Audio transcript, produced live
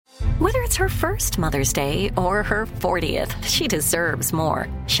Whether it's her first Mother's Day or her 40th, she deserves more.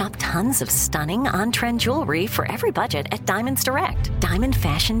 Shop tons of stunning on-trend jewelry for every budget at Diamonds Direct. Diamond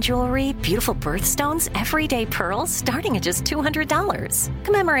fashion jewelry, beautiful birthstones, everyday pearls starting at just $200.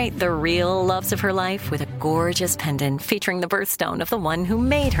 Commemorate the real loves of her life with a gorgeous pendant featuring the birthstone of the one who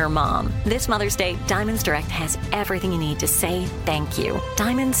made her mom. This Mother's Day, Diamonds Direct has everything you need to say thank you.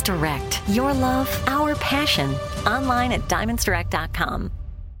 Diamonds Direct. Your love, our passion. Online at diamondsdirect.com.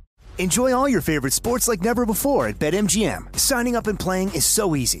 Enjoy all your favorite sports like never before at BetMGM. Signing up and playing is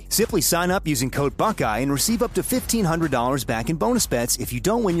so easy. Simply sign up using code Buckeye and receive up to $1,500 back in bonus bets if you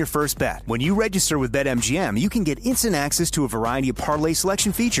don't win your first bet. When you register with BetMGM, you can get instant access to a variety of parlay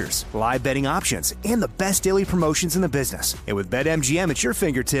selection features, live betting options, and the best daily promotions in the business. And with BetMGM at your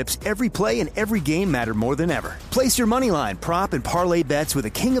fingertips, every play and every game matter more than ever. Place your moneyline, prop, and parlay bets with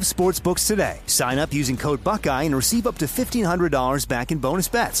the king of sportsbooks today. Sign up using code Buckeye and receive up to $1,500 back in bonus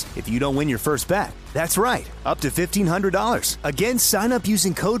bets if you don't win your first bet. That's right, up to $1,500. Again, sign up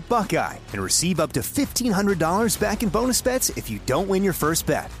using code Buckeye and receive up to $1,500 back in bonus bets if you don't win your first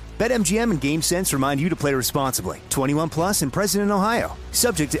bet. BetMGM and GameSense remind you to play responsibly. 21 plus and present in Ohio.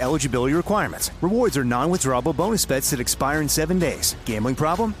 Subject to eligibility requirements. Rewards are non-withdrawable bonus bets that expire in 7 days. Gambling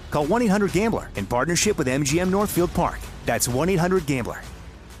problem? Call 1-800-GAMBLER in partnership with MGM Northfield Park. That's 1-800-GAMBLER.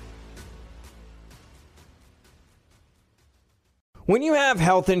 When you have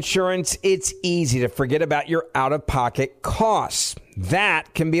health insurance, it's easy to forget about your out-of-pocket costs.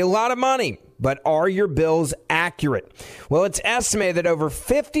 That can be a lot of money, but are your bills accurate? Well, it's estimated that over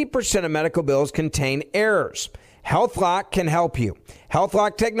 50% of medical bills contain errors. HealthLock can help you.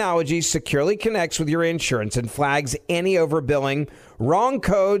 HealthLock technology securely connects with your insurance and flags any overbilling, wrong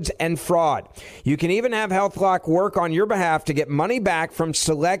codes, and fraud. You can even have HealthLock work on your behalf to get money back from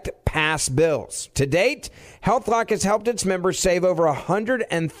select past bills. To date, HealthLock has helped its members save over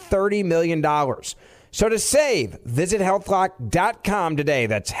 $130 million. So to save, visit healthlock.com today.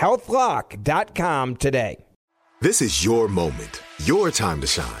 That's healthlock.com today. This is your moment, your time to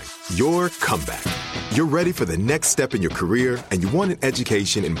shine, your comeback. You're ready for the next step in your career, and you want an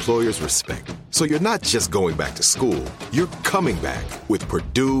education employers respect. So you're not just going back to school, you're coming back with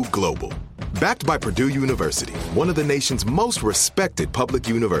Purdue Global. Backed by Purdue University, one of the nation's most respected public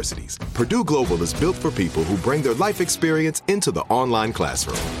universities, Purdue Global is built for people who bring their life experience into the online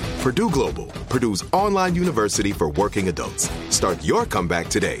classroom. Purdue Global, Purdue's online university for working adults. Start your comeback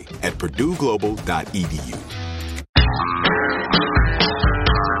today at purdueglobal.edu.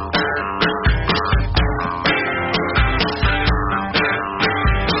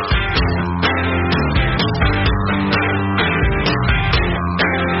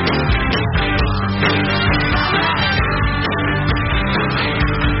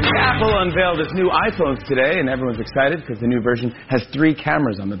 Unveiled its new iPhones today, and everyone's excited because the new version has 3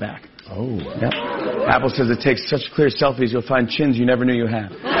 cameras on the back. Oh. Yep. Apple says it takes such clear selfies you'll find chins you never knew you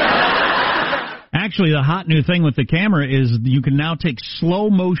had. Actually, the hot new thing with the camera is you can now take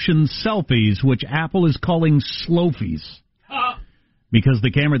slow-motion selfies, which Apple is calling slowfies. Because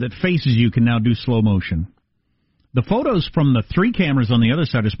the camera that faces you can now do slow motion. The photos from the 3 cameras on the other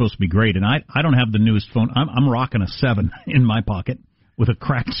side are supposed to be great, and I don't have the newest phone. I'm rocking a 7 in my pocket. With a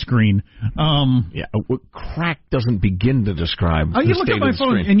cracked screen. Crack doesn't begin to describe the you look state at my of the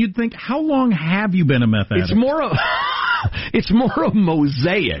phone screen. and you'd think, how long have you been a meth addict? It's more a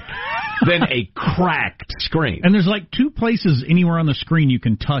mosaic than a cracked screen. And there's like 2 places anywhere on the screen you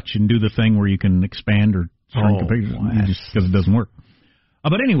can touch and do the thing where you can expand or shrink a picture. Just because it doesn't work.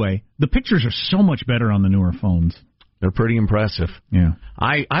 But anyway, the pictures are so much better on the newer phones. They're pretty impressive. Yeah.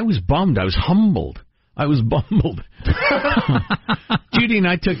 I was bummed. I was humbled. I was bumbled. Judy and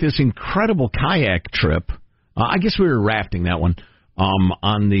I took this incredible kayak trip. I guess we were rafting that one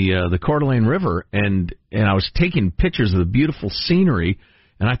on the Coeur d'Alene River, and I was taking pictures of the beautiful scenery,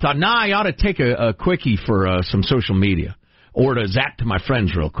 and I thought, I ought to take a quickie for some social media or to zap to my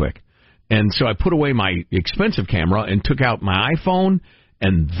friends real quick. And so I put away my expensive camera and took out my iPhone,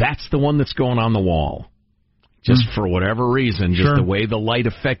 and that's the one that's going on the wall. Just for whatever reason, just the way the light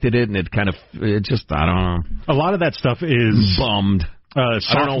affected it, and I don't know. A lot of that stuff is bummed. I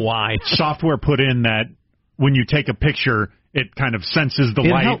don't know why. Software put in that when you take a picture, it kind of senses the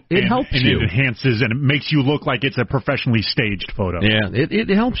light. It helps you. It enhances, and it makes you look like it's a professionally staged photo. Yeah, it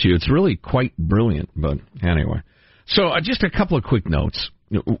helps you. It's really quite brilliant. But anyway. So just a couple of quick notes.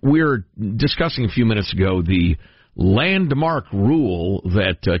 We were discussing a few minutes ago the landmark rule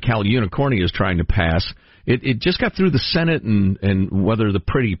that Cal Unicornia is trying to pass. It just got through the Senate, and whether the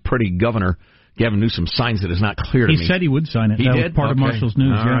pretty governor, Gavin Newsom, signs it is not clear to me. He said he would sign it. He that did? was part of Marshall's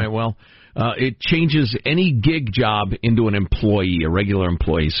News. All right, well, It changes any gig job into an employee, a regular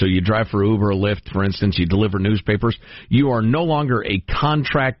employee. So you drive for Uber or Lyft, for instance, you deliver newspapers. You are no longer a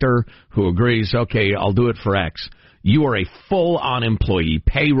contractor who agrees, okay, I'll do it for X. You are a full-on employee,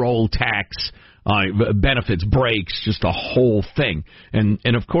 payroll, tax, benefits, breaks, just a whole thing.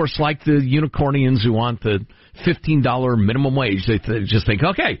 And of course, like the unicornians who want the $15 minimum wage, they just think,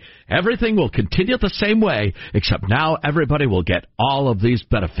 okay, everything will continue the same way, except now everybody will get all of these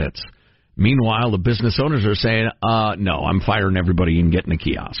benefits. Meanwhile, the business owners are saying, no, I'm firing everybody and getting a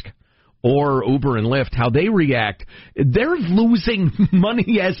kiosk. Or Uber and Lyft, how they react, they're losing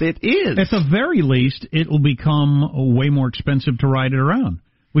money as it is. At the very least, it will become way more expensive to ride it around,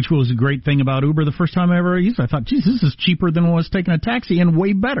 which was a great thing about Uber the first time I ever used it. I thought, geez, this is cheaper than was taking a taxi and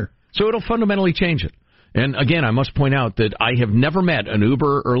way better. So it'll fundamentally change it. And again, I must point out that I have never met an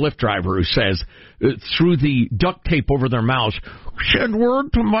Uber or Lyft driver who says, through the duct tape over their mouths, send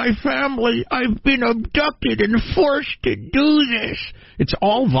word to my family, I've been abducted and forced to do this. It's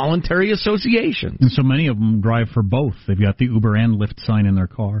all voluntary associations. And so many of them drive for both. They've got the Uber and Lyft sign in their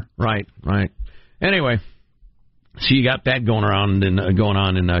car. Right. Anyway, so you got that going on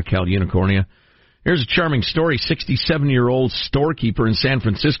in Cal Unicornia. Here's a charming story. 67-year-old storekeeper in San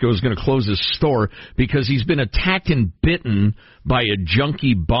Francisco is going to close his store because he's been attacked and bitten by a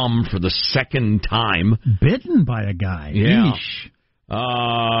junkie bum for the second time. Bitten by a guy? Yeah.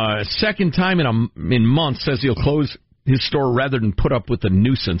 Eesh. Second time in months. Says he'll close his store rather than put up with the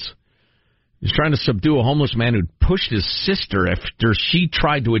nuisance. He's trying to subdue a homeless man who pushed his sister after she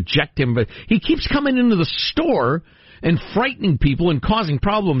tried to eject him. But he keeps coming into the store and frightening people and causing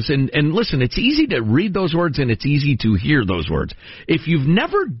problems. And listen, it's easy to read those words and it's easy to hear those words. If you've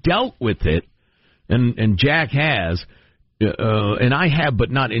never dealt with it, and Jack has, and I have, but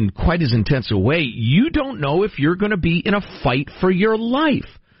not in quite as intense a way, you don't know if you're going to be in a fight for your life.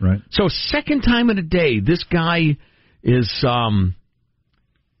 Right. So second time in a day, this guy is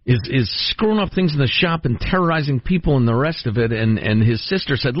screwing up things in the shop and terrorizing people and the rest of it. And his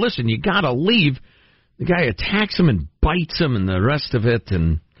sister said, listen, you got to leave. The guy attacks him and bites him and the rest of it.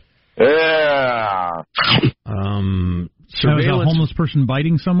 And That was a homeless person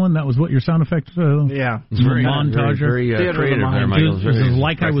biting someone? That was what your sound effect yeah. It's very montage. Very creative there, Michael. It was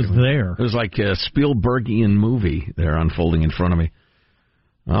like I was there. It was like a Spielbergian movie there unfolding in front of me.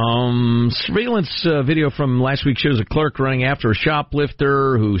 Surveillance video from last week shows a clerk running after a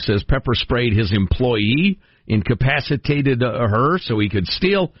shoplifter who says pepper sprayed his employee, incapacitated her so he could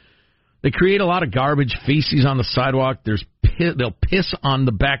steal. They create a lot of garbage, feces on the sidewalk. They'll piss on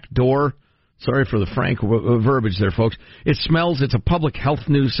the back door. Sorry for the frank verbiage there, folks. It smells. It's a public health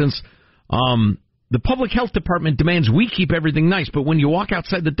nuisance. The public health department demands we keep everything nice, but when you walk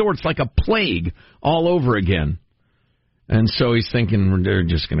outside the door, it's like a plague all over again. And so he's thinking they're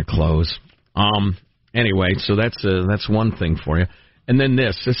just going to close. Anyway, so that's one thing for you. And then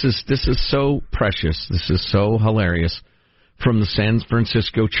this is so precious. This is so hilarious. From the San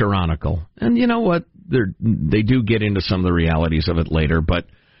Francisco Chronicle. And you know what? They do get into some of the realities of it later, but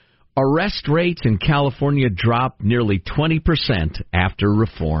arrest rates in California dropped nearly 20% after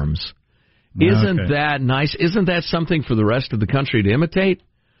reforms. Isn't that nice? Isn't that something for the rest of the country to imitate?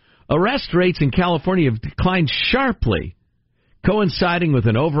 Arrest rates in California have declined sharply, coinciding with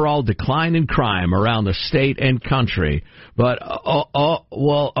an overall decline in crime around the state and country. But,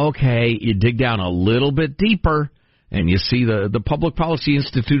 well, okay, you dig down a little bit deeper, and you see the Public Policy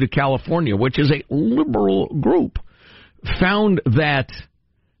Institute of California, which is a liberal group, found that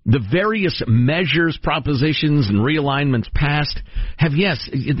the various measures, propositions, and realignments passed have, yes,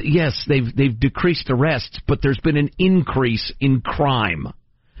 they've decreased arrests, but there's been an increase in crime.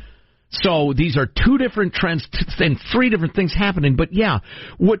 So these are two different trends and three different things happening. But yeah,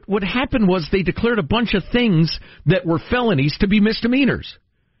 what happened was they declared a bunch of things that were felonies to be misdemeanors.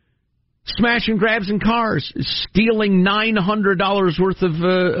 Smash and grabs in cars, stealing $900 worth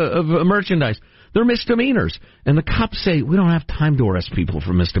of merchandise. They're misdemeanors. And the cops say, we don't have time to arrest people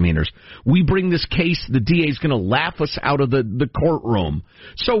for misdemeanors. We bring this case, the DA's going to laugh us out of the courtroom.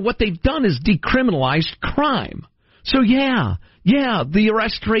 So what they've done is decriminalized crime. So yeah, the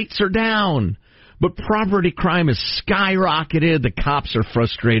arrest rates are down. But property crime has skyrocketed. The cops are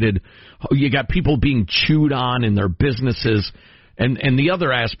frustrated. You got people being chewed on in their businesses. And the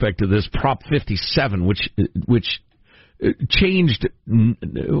other aspect of this, Prop 57, which changed,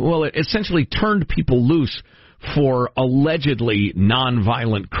 well, it essentially turned people loose for allegedly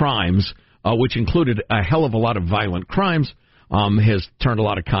nonviolent crimes, which included a hell of a lot of violent crimes, has turned a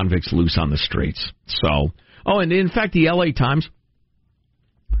lot of convicts loose on the streets. So, and in fact, the LA Times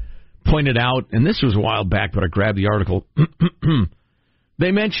pointed out, and this was a while back, but I grabbed the article,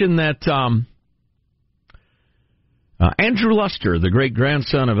 They mention that Andrew Luster, the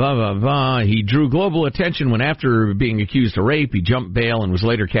great-grandson of blah, blah, blah, he drew global attention when after being accused of rape, he jumped bail and was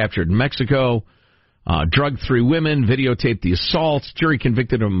later captured in Mexico, drugged 3 women, videotaped the assaults, jury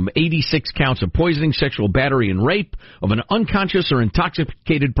convicted him of 86 counts of poisoning, sexual battery, and rape of an unconscious or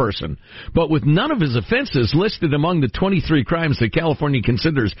intoxicated person. But with none of his offenses listed among the 23 crimes that California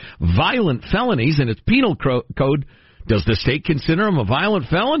considers violent felonies in its penal code, does the state consider him a violent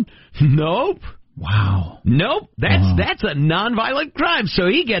felon? Nope. Wow. Nope. That's a nonviolent crime, so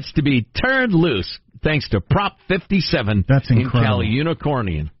he gets to be turned loose thanks to Prop 57 That's incredible.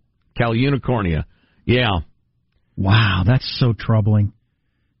 in California. Yeah. Wow, that's so troubling.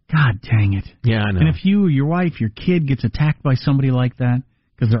 God dang it. Yeah, I know. And if you, your wife, your kid gets attacked by somebody like that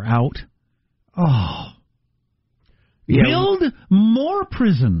because they're out, build more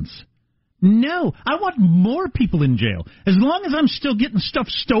prisons. No, I want more people in jail. As long as I'm still getting stuff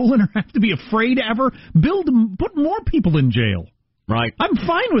stolen or have to be afraid ever, put more people in jail. Right. I'm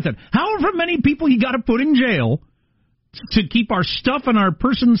fine with it. However many people you got to put in jail to keep our stuff and our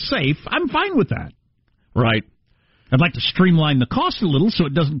persons safe, I'm fine with that. Right. I'd like to streamline the cost a little so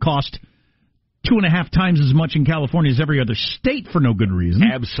it doesn't cost 2.5 times as much in California as every other state for no good reason.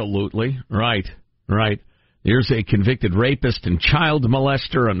 Absolutely. Right. There's a convicted rapist and child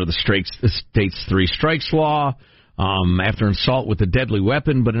molester under the state's 3 strikes law after an assault with a deadly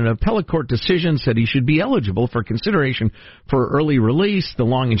weapon, but an appellate court decision said he should be eligible for consideration for early release, the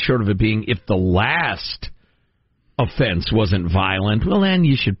long and short of it being if the last offense wasn't violent, well, then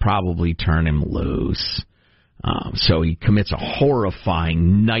you should probably turn him loose. So he commits a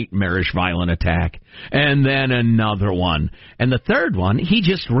horrifying, nightmarish, violent attack, and then another one. And the third one, he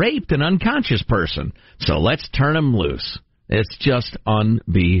just raped an unconscious person. So let's turn him loose. It's just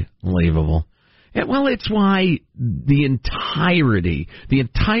unbelievable. Well, it's why the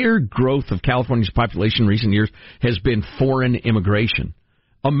entire growth of California's population in recent years has been foreign immigration.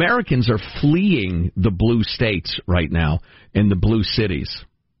 Americans are fleeing the blue states right now in the blue cities.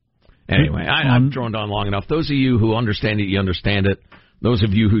 Anyway, I've droned on long enough. Those of you who understand it, you understand it. Those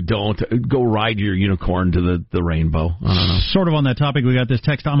of you who don't, go ride your unicorn to the rainbow. I don't know. Sort of on that topic, we got this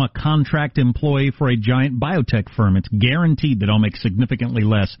text. I'm a contract employee for a giant biotech firm. It's guaranteed that I'll make significantly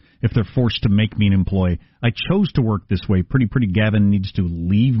less if they're forced to make me an employee. I chose to work this way. Pretty Gavin needs to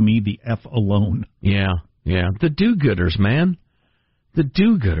leave me the F alone. Yeah. The do-gooders, man. The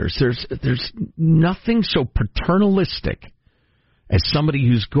do-gooders. There's nothing so paternalistic as somebody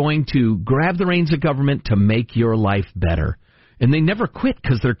who's going to grab the reins of government to make your life better. And they never quit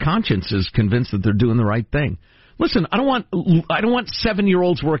because their conscience is convinced that they're doing the right thing. Listen, I don't want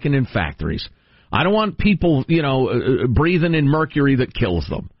 7-year-olds working in factories. I don't want people, breathing in mercury that kills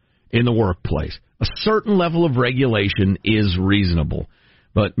them in the workplace. A certain level of regulation is reasonable.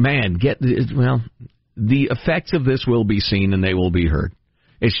 But, man, the effects of this will be seen and they will be heard.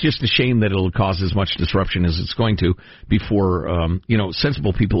 It's just a shame that it'll cause as much disruption as it's going to before,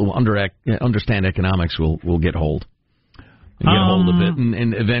 sensible people who understand economics will get hold. Get hold of it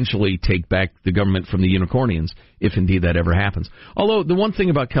and eventually take back the government from the unicornians, if indeed that ever happens. Although the one thing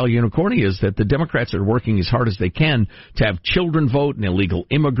about Cal Unicornia is that the Democrats are working as hard as they can to have children vote and illegal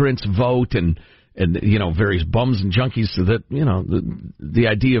immigrants vote and various bums and junkies, so that the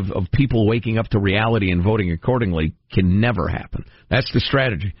idea of people waking up to reality and voting accordingly can never happen. That's the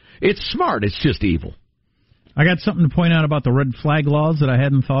strategy. It's smart. It's just evil. I got something to point out about the red flag laws that I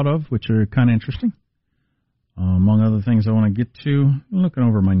hadn't thought of, which are kind of interesting. Among other things I want to get to, I'm looking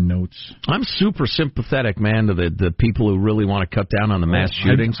over my notes. I'm super sympathetic, man, to the people who really want to cut down on the mass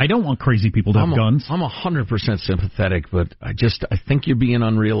shootings. I don't want crazy people to have guns. I'm 100% sympathetic, but I think you're being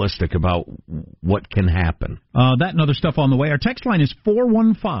unrealistic about what can happen. That and other stuff on the way. Our text line is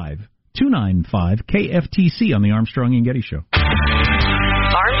 415-295-KFTC on the Armstrong and Getty Show.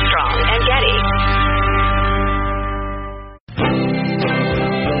 Armstrong and Getty.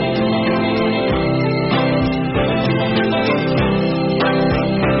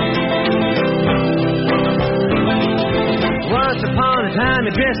 Once upon a time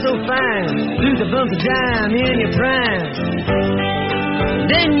you dressed so fine, threw the bump of dime in your prime.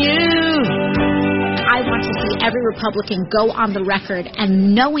 Then I want to see every Republican go on the record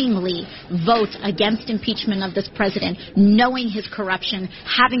and knowingly vote against impeachment of this president, knowing his corruption,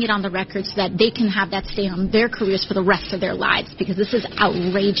 having it on the record so that they can have that stay on their careers for the rest of their lives, because this is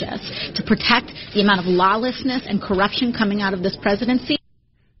outrageous. To protect the amount of lawlessness and corruption coming out of this presidency.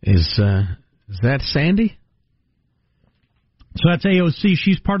 Is that Sandy? So that's AOC.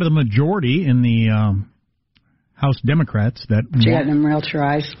 She's part of the majority in the House Democrats. She got them real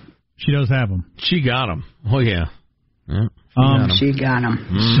tries. She does have them. She got them. Oh, yeah. She got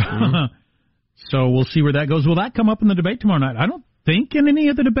him. So we'll see where that goes. Will that come up in the debate tomorrow night? I don't think in any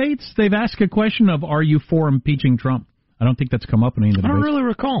of the debates they've asked a question of, are you for impeaching Trump? I don't think that's come up in any of the debates. I don't really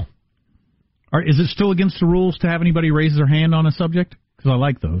recall. Is it still against the rules to have anybody raise their hand on a subject? Because I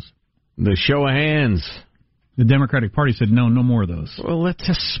like those. The show of hands. The Democratic Party said no more of those. Well, that's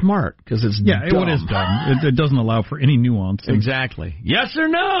just smart, because it's dumb. It is dumb. It doesn't allow for any nuance. Exactly. Yes or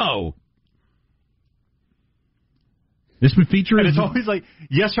no? This feature is... it's always like,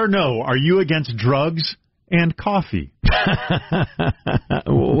 yes or no, are you against drugs and coffee?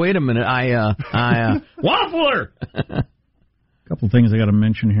 Wait a minute, Waffler! A couple things I got to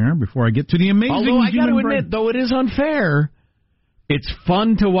mention here before I get to the amazing. Although I got to admit, though it is unfair, it's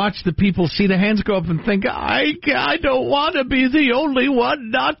fun to watch the people see the hands go up and think, I don't want to be the only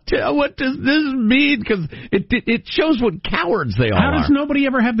one not to. What does this mean? Because it shows what cowards they all are. How does nobody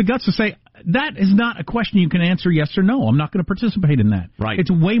ever have the guts to say, that is not a question you can answer yes or no. I'm not going to participate in that. Right.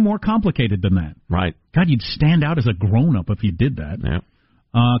 It's way more complicated than that. Right. God, you'd stand out as a grown-up if you did that. Yeah.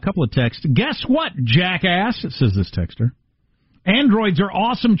 A couple of texts. Guess what, jackass? Says this texter. Androids are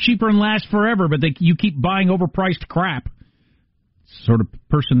awesome, cheaper, and last forever, but you keep buying overpriced crap. Sort of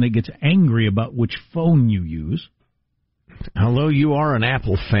person that gets angry about which phone you use. Although you are an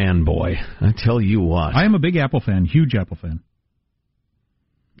Apple fanboy, I tell you what. I am a big Apple fan, huge Apple fan.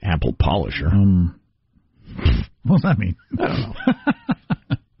 Apple polisher. What does that mean? I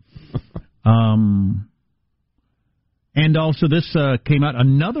don't know. And also this came out,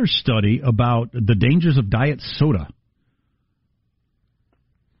 another study about the dangers of diet soda.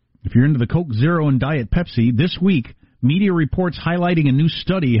 If you're into the Coke Zero and Diet Pepsi, this week, media reports highlighting a new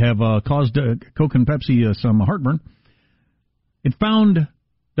study have caused Coke and Pepsi some heartburn. It found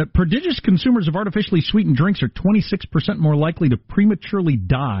that prodigious consumers of artificially sweetened drinks are 26% more likely to prematurely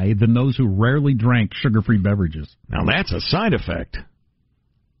die than those who rarely drank sugar-free beverages. Now that's a side effect.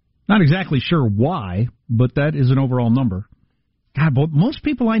 Not exactly sure why, but that is an overall number. God, but most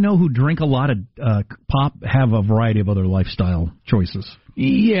people I know who drink a lot of pop have a variety of other lifestyle choices.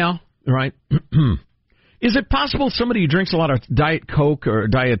 Yeah, right. Is it possible somebody who drinks a lot of Diet Coke or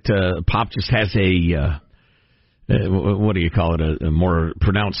Diet Pop just has a, what do you call it, a more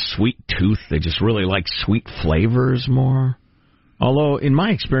pronounced sweet tooth? They just really like sweet flavors more? Although, in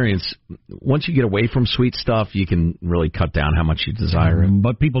my experience, once you get away from sweet stuff, you can really cut down how much you desire it.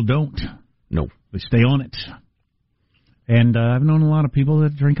 But people don't. No. They stay on it. And I've known a lot of people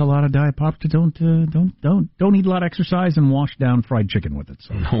that drink a lot of Diet Pop that don't eat a lot of exercise and wash down fried chicken with it.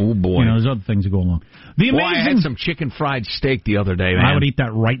 So, oh boy, there's other things that go along. I had some chicken fried steak the other day, man. I would eat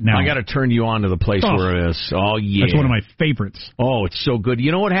that right now. I got to turn you on to the place where it is. Oh yeah, that's one of my favorites. Oh, it's so good.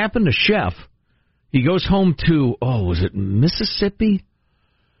 You know what happened to Chef? He goes home to was it Mississippi?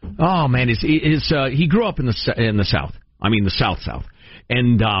 Oh man, he grew up in the South. I mean the South,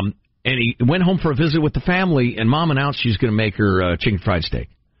 and he went home for a visit with the family, and Mom announced she's going to make her chicken fried steak.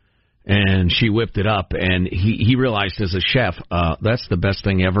 And she whipped it up, and he realized as a chef, that's the best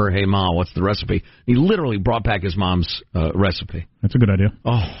thing ever. Hey, Ma, what's the recipe? He literally brought back his mom's recipe. That's a good idea.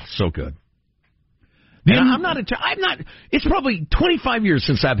 Oh, so good. I'm not. It's probably 25 years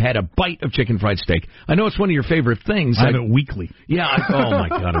since I've had a bite of chicken fried steak. I know it's one of your favorite things. I have it weekly. Yeah. Oh my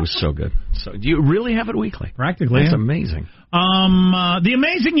God, it was so good. So, do you really have it weekly? Practically. That's amazing. The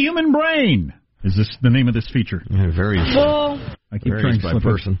Amazing Human Brain is this the name of this feature? Yeah, varies. I keep trying to slip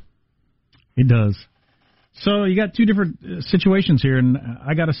person. It does. So you got two different situations here, and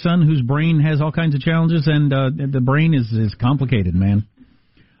I got a son whose brain has all kinds of challenges, and the brain is complicated, man.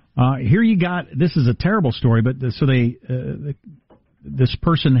 Here you got, this is a terrible story, but this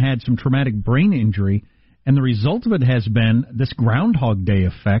person had some traumatic brain injury, and the result of it has been this Groundhog Day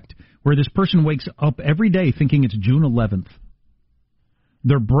effect, where this person wakes up every day thinking it's June 11th.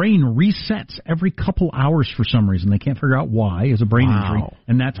 Their brain resets every couple hours for some reason. They can't figure out why, as a brain injury,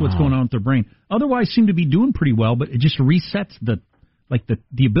 and that's what's going on with their brain. Otherwise, seem to be doing pretty well, but it just resets the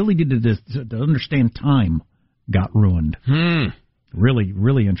ability to understand time got ruined. Really,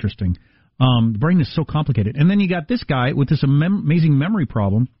 really interesting. The brain is so complicated. And then you got this guy with this amazing memory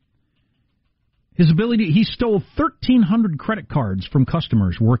problem. His ability, he stole 1,300 credit cards from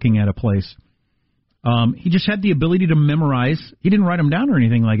customers working at a place. He just had the ability to memorize. He didn't write them down or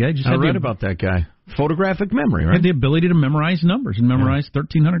anything like that. I read about that guy. Photographic memory, right? Had the ability to memorize numbers and memorize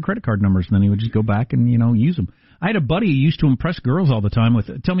 1,300 credit card numbers, and then he would just go back and, use them. I had a buddy who used to impress girls all the time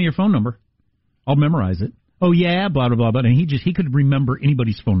with, tell me your phone number. I'll memorize it. Oh, yeah, blah, blah, blah, blah. And he could remember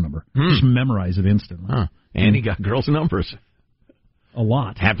anybody's phone number. Just memorize it instantly. And he got girls' numbers. A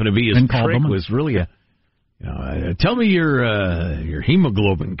lot. Happened to be his trick was really Tell me your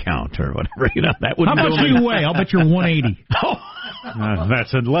hemoglobin count or whatever. That would. How much do you weigh? I'll bet you're 180.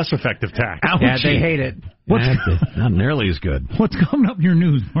 That's a less effective tack. Yeah, they hate it. Not nearly as good. What's coming up in your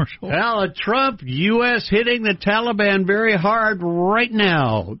news, Marshall? Well, Trump, U.S. hitting the Taliban very hard right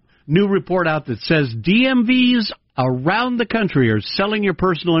now. New report out that says DMVs around the country are selling your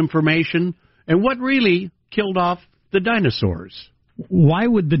personal information and what really killed off the dinosaurs. Why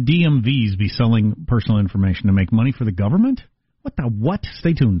would the DMVs be selling personal information to make money for the government? What the what?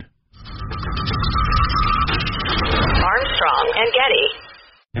 Stay tuned. Armstrong and Getty.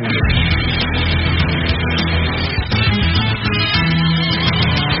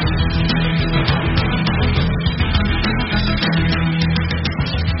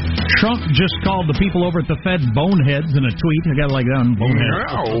 Trump just called the people over at the Fed boneheads in a tweet. I got to like that on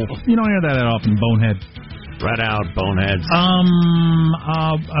bonehead. No. You don't hear that often, bonehead. Right out, boneheads.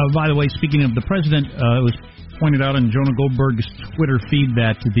 By the way, speaking of the president, it was pointed out on Jonah Goldberg's Twitter feed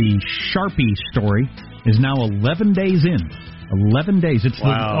that the Sharpie story is now 11 days in. 11 days. It's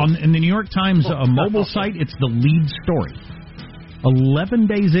in the New York Times mobile site, it's the lead story. 11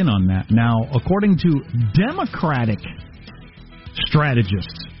 days in on that. Now, according to Democratic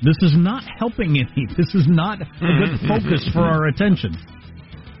strategists, this is not helping any. This is not a good focus for our attention.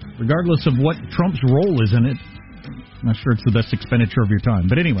 Regardless of what Trump's role is in it, I'm not sure it's the best expenditure of your time.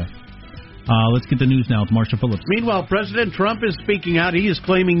 But anyway, let's get the news now with Marsha Phillips. Meanwhile, President Trump is speaking out. He is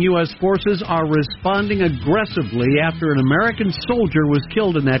claiming U.S. forces are responding aggressively after an American soldier was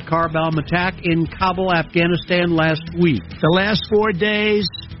killed in that car bomb attack in Kabul, Afghanistan last week. The last 4 days,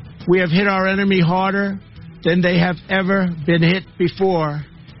 we have hit our enemy harder than they have ever been hit before,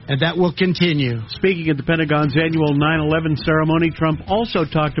 and that will continue. Speaking at the Pentagon's annual 9/11 ceremony, Trump also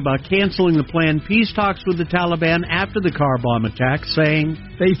talked about canceling the planned peace talks with the Taliban after the car bomb attack, saying,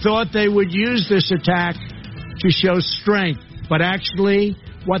 "They thought they would use this attack to show strength, but actually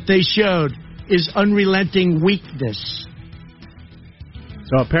what they showed is unrelenting weakness."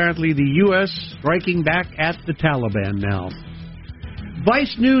 So apparently the U.S. striking back at the Taliban now.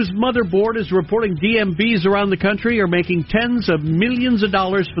 Vice News Motherboard is reporting DMVs around the country are making tens of millions of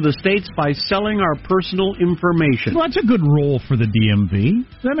dollars for the states by selling our personal information. Well, that's a good role for the DMV.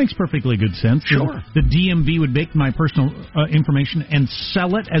 That makes perfectly good sense. Sure. The DMV would make my personal information and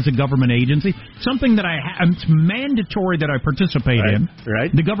sell it as a government agency, something that it's mandatory that I participate in.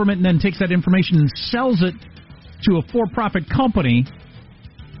 Right. The government then takes that information and sells it to a for-profit company.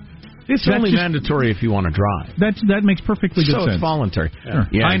 It's only mandatory if you want to drive. That makes perfectly good sense. So it's voluntary. Sure.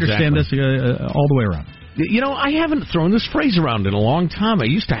 Yeah, I understand this all the way around. You know, I haven't thrown this phrase around in a long time. I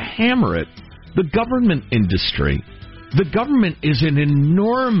used to hammer it. The government industry. The government is an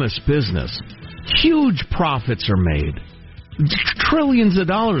enormous business. Huge profits are made. Trillions of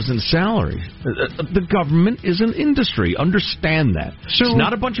dollars in salaries. The government is an industry. Understand that. So, it's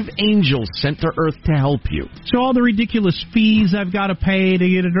not a bunch of angels sent to Earth to help you. So all the ridiculous fees I've got to pay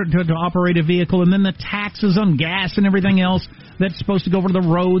to operate a vehicle, and then the taxes on gas and everything else that's supposed to go over to the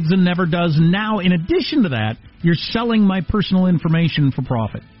roads and never does. Now, in addition to that, you're selling my personal information for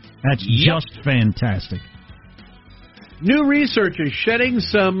profit. That's just fantastic. New research is shedding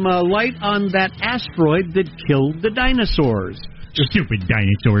some light on that asteroid that killed the dinosaurs. Stupid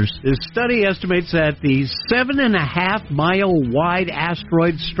dinosaurs. This study estimates that the 7.5-mile-wide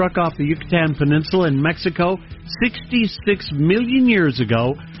asteroid struck off the Yucatan Peninsula in Mexico 66 million years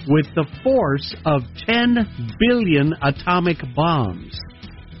ago with the force of 10 billion atomic bombs.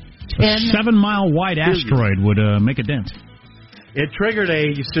 A 7-mile-wide asteroid would make a dent. It triggered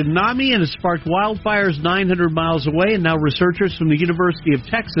a tsunami and it sparked wildfires 900 miles away, and now researchers from the University of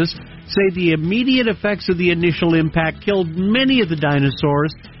Texas say the immediate effects of the initial impact killed many of the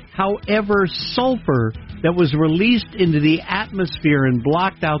dinosaurs. However, sulfur that was released into the atmosphere and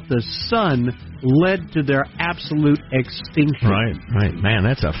blocked out the sun led to their absolute extinction. Right. Man,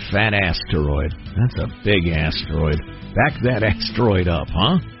 that's a fat asteroid. That's a big asteroid. Back that asteroid up,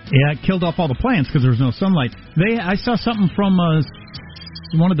 huh? Yeah, it killed off all the plants because there was no sunlight. I saw something from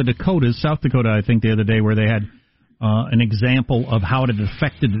one of the Dakotas, South Dakota, I think, the other day, where they had an example of how it had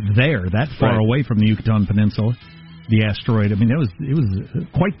affected that far away from the Yucatan Peninsula, the asteroid. I mean, it was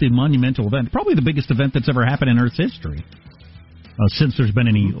quite the monumental event, probably the biggest event that's ever happened in Earth's history since there's been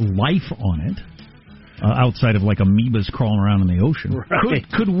any life on it. Outside of like amoebas crawling around in the ocean. Right.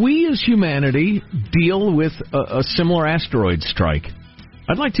 Could we as humanity deal with a similar asteroid strike?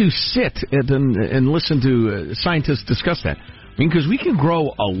 I'd like to sit and listen to scientists discuss that. I mean, because we can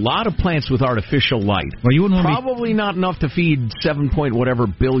grow a lot of plants with artificial light. Well, you wouldn't probably not enough to feed 7-point-whatever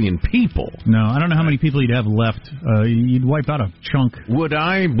billion people. No, I don't know how many people you'd have left. You'd wipe out a chunk. Would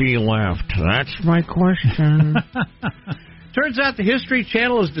I be left? That's my question. Turns out the History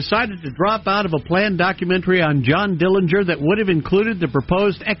Channel has decided to drop out of a planned documentary on John Dillinger that would have included the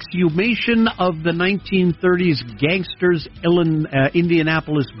proposed exhumation of the 1930s gangster's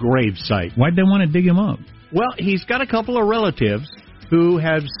Indianapolis gravesite. Why'd they want to dig him up? Well, he's got a couple of relatives who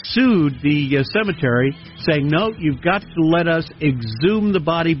have sued the cemetery, saying, no, you've got to let us exhume the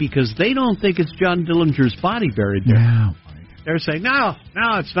body because they don't think it's John Dillinger's body buried there. Yeah. They're saying, no,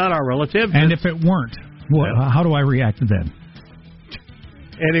 it's not our relative. And if it weren't, how do I react then?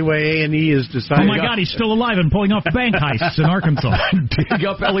 Anyway, A&E has decided... Oh, my God, he's still alive and pulling off bank heists in Arkansas. Dig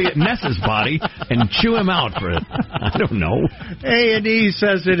up Elliot Ness's body and chew him out for it. I don't know. A&E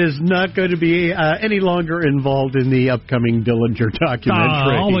says it is not going to be any longer involved in the upcoming Dillinger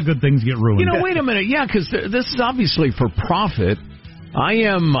documentary. All the good things get ruined. You know, wait a minute. Yeah, because this is obviously for profit. I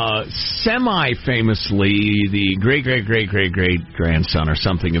am semi-famously the great-great-great-great-great-grandson or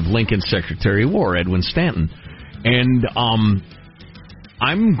something of Lincoln's Secretary of War, Edwin Stanton. And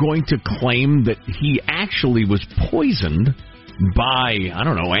I'm going to claim that he actually was poisoned by, I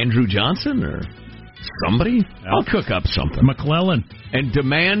don't know, Andrew Johnson or somebody. I'll cook up something. McClellan. And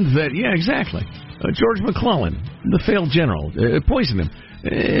demand that, yeah, exactly. George McClellan, the failed general, poisoned him.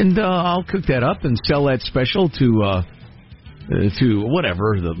 And I'll cook that up and sell that special to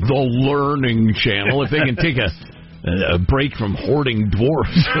whatever, the Learning Channel, if they can take a break from hoarding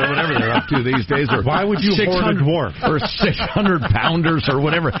dwarfs or whatever they're up to these days. Or why would you hoard a dwarf? Or 600-pounders or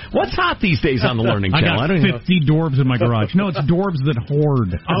whatever. What's hot these days on the Learning Channel? I got 50 dwarves in my garage. No, it's dwarves that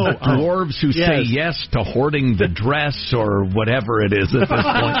hoard. Oh, dwarves who say yes to hoarding the dress or whatever it is at this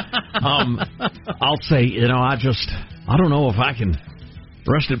point. I'll say, I don't know if I can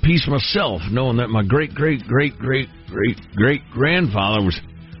rest in peace myself, knowing that my great-great-great-great-great-grandfather was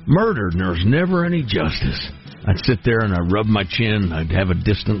murdered and there was never any justice. I'd sit there and I'd rub my chin, I'd have a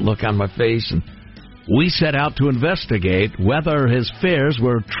distant look on my face, and we set out to investigate whether his fears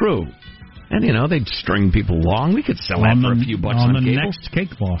were true. And, they'd string people along. We could sell that for a few bucks on the cable. next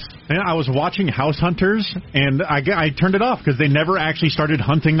cake boss. And I was watching House Hunters, and I turned it off because they never actually started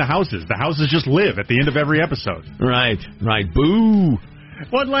hunting the houses. The houses just live at the end of every episode. Right. Boo!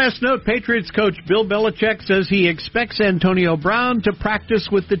 One last note, Patriots coach Bill Belichick says he expects Antonio Brown to practice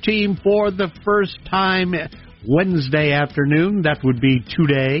with the team for the first time Wednesday afternoon. That would be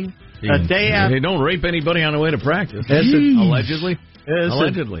today. A day after. They don't rape anybody on the way to practice. Allegedly.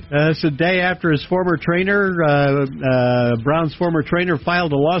 Allegedly. It's a day after his former trainer, Brown's former trainer,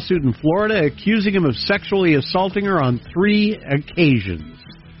 filed a lawsuit in Florida accusing him of sexually assaulting her on 3 occasions.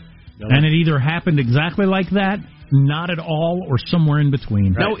 And it either happened exactly like that, not at all, or somewhere in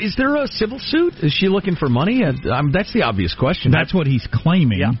between. Now, is there a civil suit? Is she looking for money? That's the obvious question. That's what he's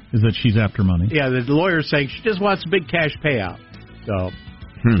claiming, is that she's after money. Yeah, the lawyer's saying she just wants a big cash payout. So,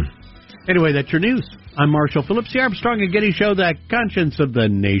 Anyway, that's your news. I'm Marshall Phillips, the Armstrong and Getty Show, the conscience of the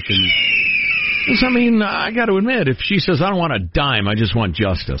nation. I mean, I got to admit, if she says, I don't want a dime, I just want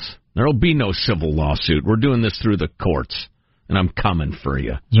justice, there'll be no civil lawsuit. We're doing this through the courts. And I'm coming for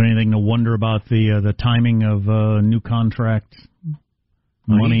you. Is there anything to wonder about the timing of new contract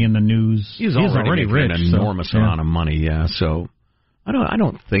money in the news? He's already rich, an enormous amount of money. So I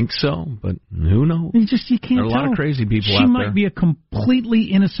don't think so, but who knows? You can't there are a lot of crazy people out there. She might be a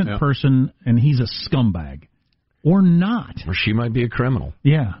completely innocent person, and he's a scumbag, or not. Or she might be a criminal.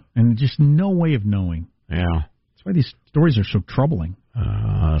 Yeah, and just no way of knowing. Yeah, that's why these stories are so troubling.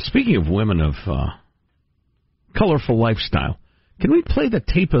 Speaking of women of colorful lifestyle. Can we play the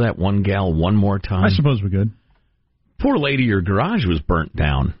tape of that one gal one more time? I suppose we could. Poor lady, your garage was burnt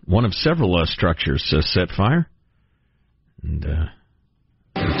down. One of several structures set fire. And,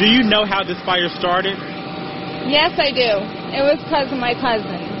 do you know how this fire started? Yes, I do. It was because of my cousin.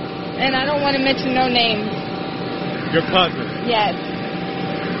 And I don't want to mention no names. Your cousin? Yes.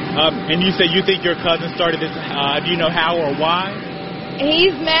 And you say you think your cousin started this. Do you know how or why?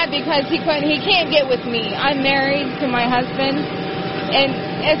 He's mad because he can't get with me. I'm married to my husband, and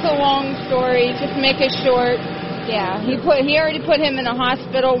it's a long story. Just make it short. Yeah, he already put him in a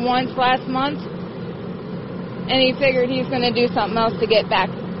hospital once last month, and he figured he's going to do something else to get back.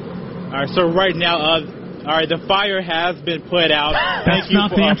 All right. So right now, the fire has been put out. That's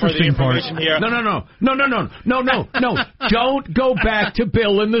not the interesting part. Here. No. Don't go back to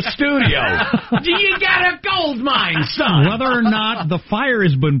Bill in the studio. You got a gold mine, son. Whether or not the fire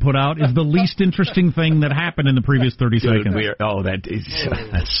has been put out is the least interesting thing that happened in the previous 30 seconds.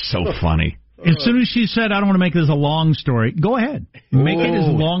 That's so funny. As soon as she said, I don't want to make this a long story, go ahead. Make it as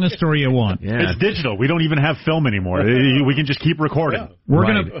long a story you want. Yeah. It's digital. We don't even have film anymore. We can just keep recording. Yeah. We're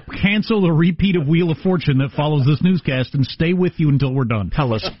going to cancel the repeat of Wheel of Fortune that follows this newscast and stay with you until we're done.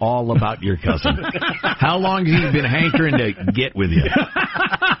 Tell us all about your cousin. How long has he been hankering to get with you?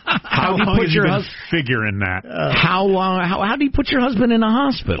 How long has you been figuring that? How long? How do you put your husband in a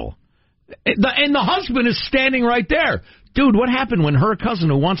hospital? And the husband is standing right there. Dude, what happened when her cousin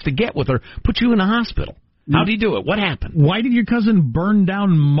who wants to get with her put you in a hospital? How'd he do it? What happened? Why did your cousin burn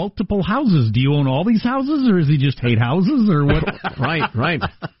down multiple houses? Do you own all these houses, or does he just hate houses, or what? Right.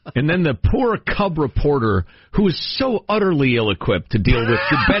 And then the poor cub reporter, who is so utterly ill-equipped to deal with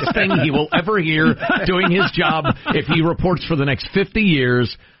the best thing he will ever hear doing his job if he reports for the next 50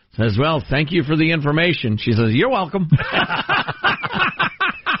 years, says, well, thank you for the information. She says, you're welcome.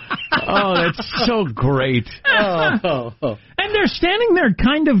 Oh, that's so great. And they're standing there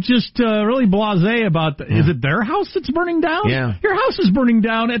kind of just really blasé about, is it their house that's burning down? Yeah. Your house is burning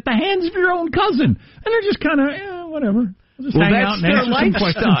down at the hands of your own cousin. And they're just kind of, whatever. Just hang out and their answer some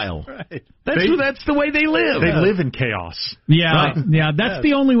lifestyle. questions. Right. That's the way they live. They live in chaos. Yeah, right? That's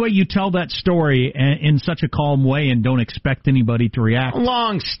the only way you tell that story in such a calm way and don't expect anybody to react.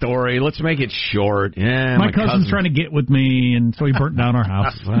 Long story. Let's make it short. Yeah, my cousin's trying to get with me, and so he burnt down our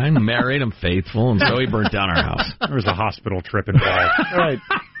house. I'm married, I'm faithful, and so he burnt down our house. There was a hospital trip involved. Right.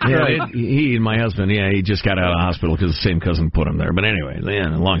 Yeah, right. He and my husband, he just got out of the hospital because the same cousin put him there. But anyway,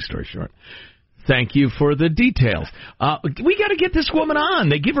 long story short. Thank you for the details. We got to get this woman on.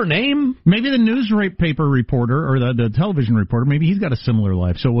 They give her name. Maybe the newspaper reporter or the television reporter, maybe he's got a similar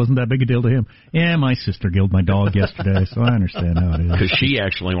life, so it wasn't that big a deal to him. Yeah, my sister killed my dog yesterday, so I understand how it is. Because she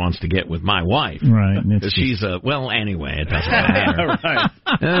actually wants to get with my wife. Right. Because she's anyway, it doesn't matter. Right.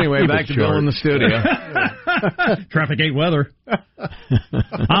 Anyway, back to Bill in the studio. Traffic ain't weather.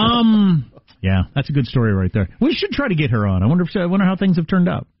 Yeah, that's a good story right there. We should try to get her on. I wonder how things have turned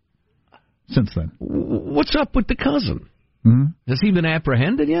out since then. What's up with the cousin? Mm-hmm. Has he been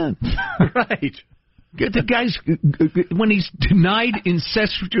apprehended yet? Right. The guy's, when he's denied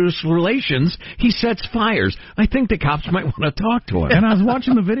incestuous relations, he sets fires. I think the cops might want to talk to him. And I was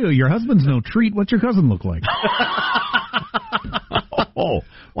watching the video. Your husband's no treat. What's your cousin look like? Oh,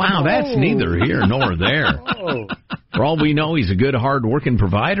 wow, that's neither here nor there. Oh. For all we know, he's a good, hard-working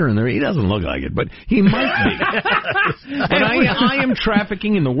provider, and he doesn't look like it, but he might be. And I am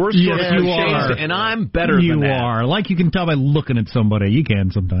trafficking in the worst sort of shades, and I'm better than that. You are. Like you can tell by looking at somebody. You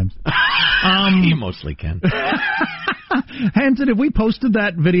can sometimes. You mostly can. Hanson, have we posted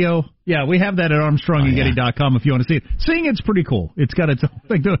that video? Yeah, we have that at ArmstrongandGetty.com if you want to see it. Seeing it's pretty cool. It's got its own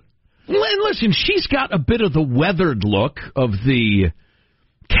thing to it. Listen, she's got a bit of the weathered look of the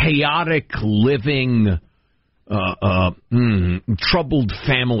chaotic living, troubled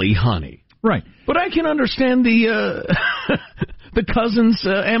family honey. Right. But I can understand the cousin's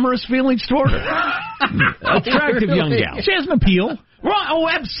amorous feelings toward her. Attractive young gal. She has an appeal. Well, oh,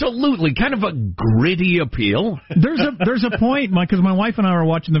 absolutely. Kind of a gritty appeal. There's a point, because my wife and I were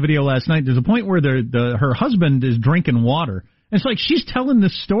watching the video last night. There's a point where her husband is drinking water. It's like she's telling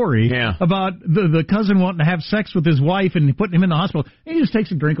this story about the cousin wanting to have sex with his wife and putting him in the hospital. And he just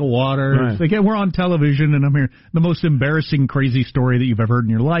takes a drink of water. Right. It's like, we're on television, and I'm here. The most embarrassing, crazy story that you've ever heard in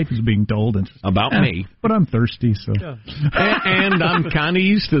your life is being told. And about me. But I'm thirsty, so. Yeah. and I'm kind of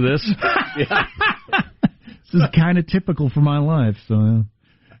used to this. Yeah. This is kind of typical for my life, so.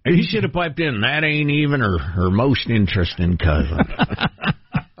 He should have piped in. That ain't even her most interesting cousin.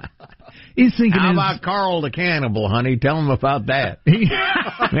 He's thinking. How about Carl the Cannibal, honey? Tell him about that.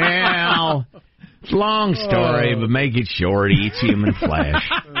 Well, it's a long story, but make it short. He eats human flesh.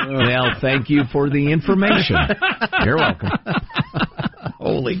 Well, thank you for the information. You're welcome.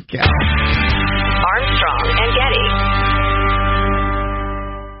 Holy cow. Armstrong and Getty.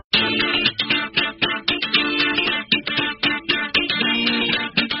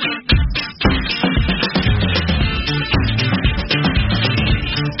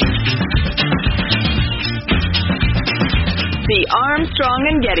 The Armstrong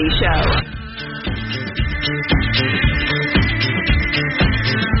and Getty Show.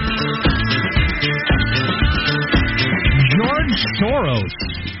 George Soros,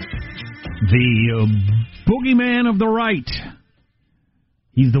 the boogeyman of the right.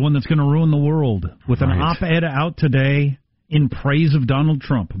 He's the one that's going to ruin the world with an op-ed out today in praise of Donald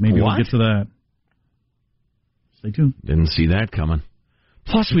Trump. Maybe we'll get to that. Stay tuned. Didn't see that coming.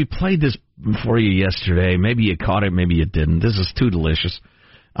 Plus, we played this for you yesterday. Maybe you caught it, maybe you didn't. This is too delicious.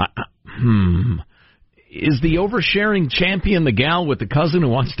 Is the oversharing champion the gal with the cousin who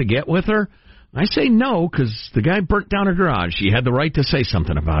wants to get with her? I say no because the guy burnt down her garage. She had the right to say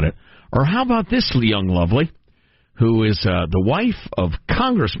something about it. Or how about this young lovely, who is the wife of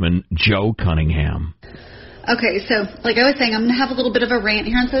Congressman Joe Cunningham? Okay, so like I was saying, I'm going to have a little bit of a rant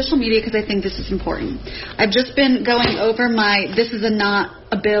here on social media because I think this is important. I've just been going over my This Is a Not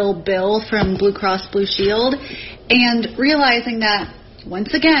a Bill from Blue Cross Blue Shield and realizing that,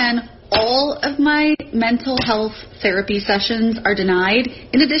 once again, all of my mental health therapy sessions are denied,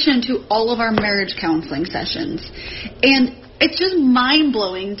 in addition to all of our marriage counseling sessions. And it's just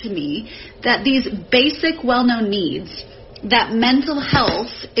mind-blowing to me that these basic, well-known needs, that mental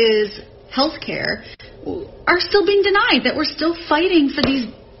health is health care, are still being denied, that we're still fighting for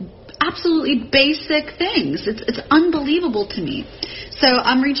these absolutely basic things. It's unbelievable to me. So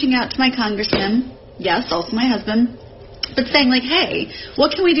I'm reaching out to my congressman, yes, also my husband, but saying, like, hey,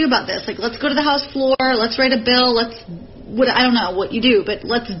 what can we do about this? Like, let's go to the House floor, let's write a bill, I don't know what you do, but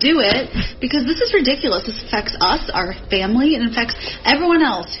let's do it, because this is ridiculous. This affects us, our family, and it affects everyone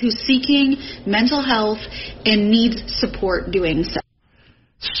else who's seeking mental health and needs support doing so.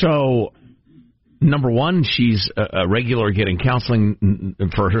 So, number one, she's a regular getting counseling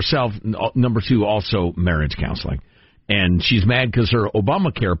for herself. Number two, also marriage counseling. And she's mad because her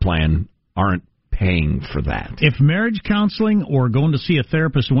Obamacare plan aren't paying for that. If marriage counseling or going to see a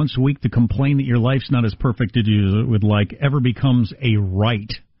therapist once a week to complain that your life's not as perfect as you would like ever becomes a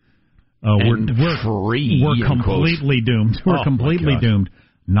right, we're completely doomed. We're completely doomed.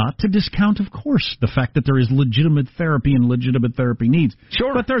 Not to discount, of course, the fact that there is legitimate therapy and legitimate therapy needs.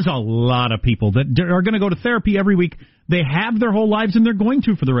 Sure. But there's a lot of people that are going to go to therapy every week. They have their whole lives, and they're going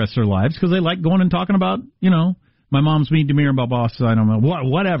to for the rest of their lives because they like going and talking about, my mom's mean to me or my boss, I don't know,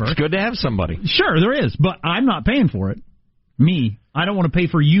 whatever. It's good to have somebody. Sure, there is, but I'm not paying for it. I don't want to pay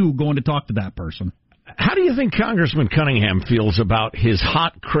for you going to talk to that person. How do you think Congressman Cunningham feels about his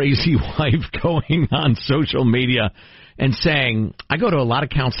hot, crazy wife going on social media and saying, I go to a lot of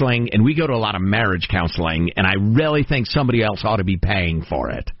counseling, and we go to a lot of marriage counseling, and I really think somebody else ought to be paying for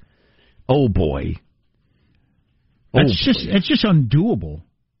it? Oh, boy. It's just undoable.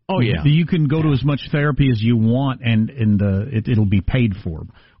 Oh, yeah. You can go to as much therapy as you want, and it'll be paid for.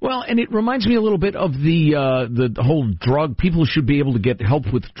 Well, and it reminds me a little bit of the whole drug. People should be able to get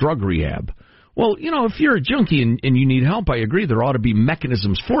help with drug rehab. Well, if you're a junkie and you need help, I agree there ought to be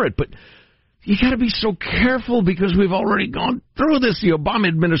mechanisms for it, but you got to be so careful because we've already gone through this. The Obama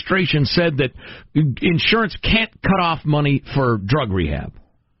administration said that insurance can't cut off money for drug rehab.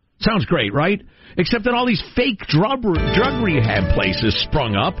 Sounds great, right? Except that all these fake drug rehab places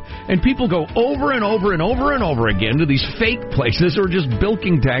sprung up, and people go over and over and over and over again to these fake places who are just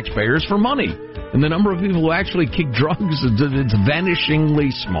bilking taxpayers for money. And the number of people who actually kick drugs, it's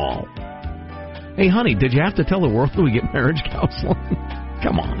vanishingly small. Hey, honey, did you have to tell the world that we get marriage counseling?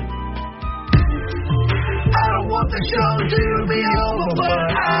 Come on. I don't want the show to be over, but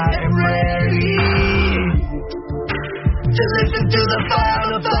I am ready to listen to the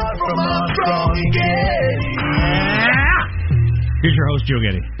final thought from Armstrong and Getty. Here's your host, Joe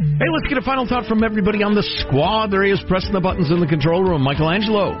Getty. Hey, let's get a final thought from everybody on the squad. There he is, pressing the buttons in the control room.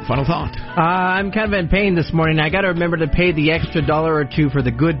 Michelangelo, final thought. I'm kind of in pain this morning. I got to remember to pay the extra $1 or $2 for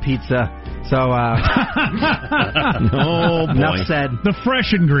the good pizza. So, oh, boy. Enough said. The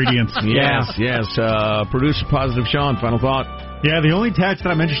fresh ingredients. Yes. Producer Positive Sean, final thought. Yeah, the only tax that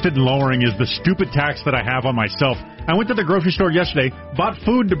I'm interested in lowering is the stupid tax that I have on myself. I went to the grocery store yesterday, bought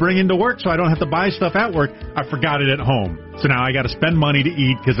food to bring into work so I don't have to buy stuff at work. I forgot it at home. So now I got to spend money to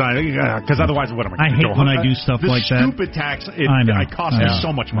eat because otherwise what am I going to do? I hate when I do stuff like that. The stupid tax, it costs me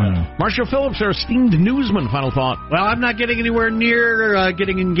so much money. Marshall Phillips, our esteemed newsman, final thought. Well, I'm not getting anywhere near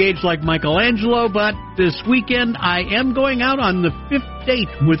getting engaged like Michelangelo, but this weekend I am going out on the 5th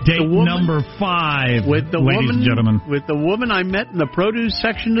date with date the woman, number 5, with the ladies and gentlemen. With the woman I met in the produce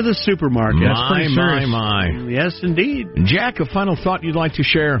section of the supermarket. My. Yes, indeed. Jack, a final thought you'd like to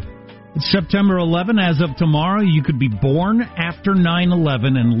share? It's September 11. As of tomorrow, you could be born after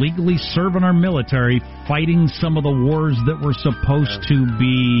 9/11 and legally serve in our military, fighting some of the wars that were supposed to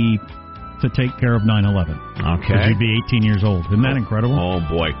be to take care of 9/11. Okay. You'd be 18 years old. Isn't that incredible? Oh,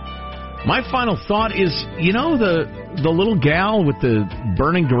 boy. My final thought is, the little gal with the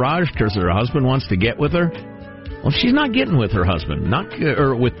burning garage because her husband wants to get with her? Well, she's not getting with her husband,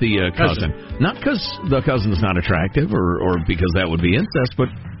 or with the cousin. Not because the cousin's not attractive or because that would be incest, but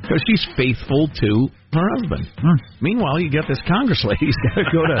because she's faithful to her husband. Meanwhile, you get this Congress lady who's got to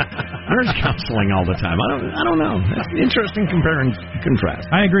go to marriage counseling all the time. I don't know. That's interesting compare and contrast.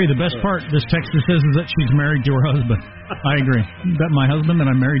 I agree. The best part, this texter says, is that she's married to her husband. I agree. That my husband that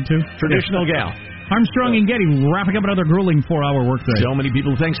I'm married to? Traditional gal. Armstrong and Getty wrapping up another grueling 4-hour workday. So many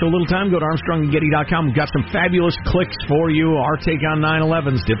people think so little time. Go to ArmstrongandGetty.com. We've got some fabulous clicks for you. Our take on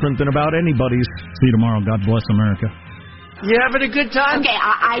 9/11 is different than about anybody's. See you tomorrow. God bless America. You having a good time? Okay,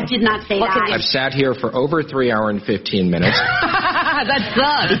 I did not say that. I've sat here for over 3 hours and 15 minutes. That's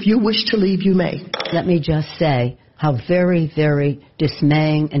good. If you wish to leave, you may. Let me just say how very, very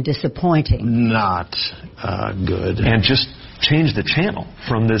dismaying and disappointing. Not good. And just change the channel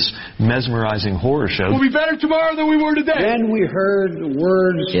from this mesmerizing horror show. We'll be better tomorrow than we were today. Then we heard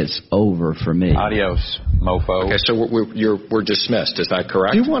words. It's over for me. Adios, mofo. Okay, so we're dismissed. Is that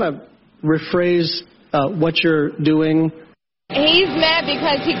correct? Do you want to rephrase what you're doing? He's mad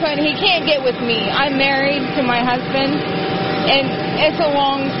because he can't get with me. I'm married to my husband, and it's a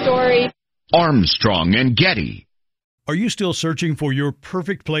long story. Armstrong and Getty. Are you still searching for your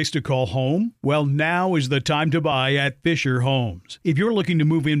perfect place to call home? Well, now is the time to buy at Fisher Homes. If you're looking to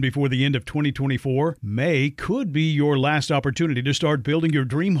move in before the end of 2024, May could be your last opportunity to start building your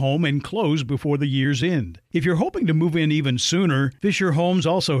dream home and close before the year's end. If you're hoping to move in even sooner, Fisher Homes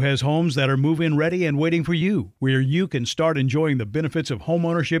also has homes that are move-in ready and waiting for you, where you can start enjoying the benefits of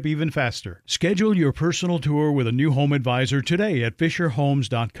homeownership even faster. Schedule your personal tour with a new home advisor today at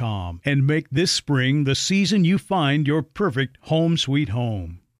FisherHomes.com and make this spring the season you find your perfect home sweet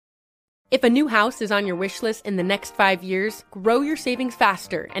home. If a new house is on your wish list in the next 5 years, grow your savings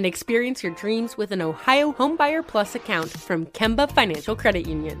faster and experience your dreams with an Ohio Homebuyer Plus account from Kemba Financial Credit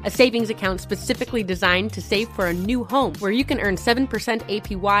Union. A savings account specifically designed to save for a new home where you can earn 7%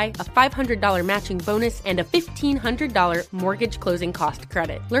 APY, a $500 matching bonus, and a $1,500 mortgage closing cost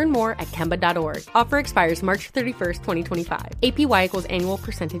credit. Learn more at Kemba.org. Offer expires March 31st, 2025. APY equals annual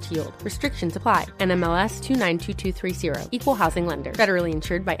percentage yield. Restrictions apply. NMLS 292230. Equal housing lender. Federally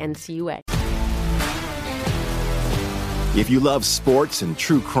insured by NCUA. If you love sports and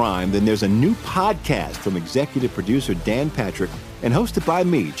true crime, then there's a new podcast from executive producer Dan Patrick and hosted by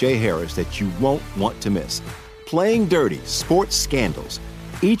me, Jay Harris, that you won't want to miss. Playing Dirty: Sports Scandals.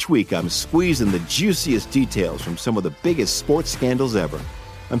 Each week, I'm squeezing the juiciest details from some of the biggest sports scandals ever.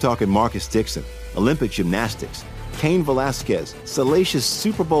 I'm talking Marcus Dixon, Olympic gymnastics, Cain Velasquez, salacious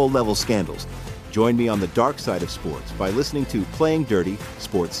Super Bowl-level scandals. Join me on the dark side of sports by listening to Playing Dirty: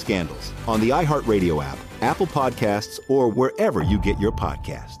 Sports Scandals on the iHeartRadio app, Apple Podcasts, or wherever you get your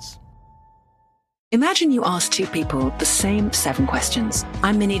podcasts. Imagine you ask two people the same 7 questions.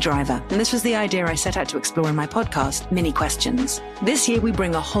 I'm Minnie Driver, and this was the idea I set out to explore in my podcast, Minnie Questions. This year, we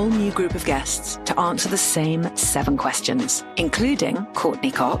bring a whole new group of guests to answer the same 7 questions, including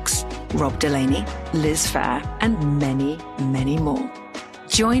Courtney Cox, Rob Delaney, Liz Phair, and many, many more.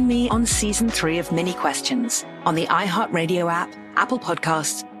 Join me on Season 3 of Minnie Questions on the iHeartRadio app, Apple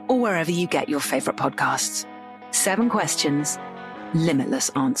Podcasts, or wherever you get your favorite podcasts. 7 questions, limitless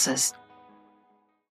answers.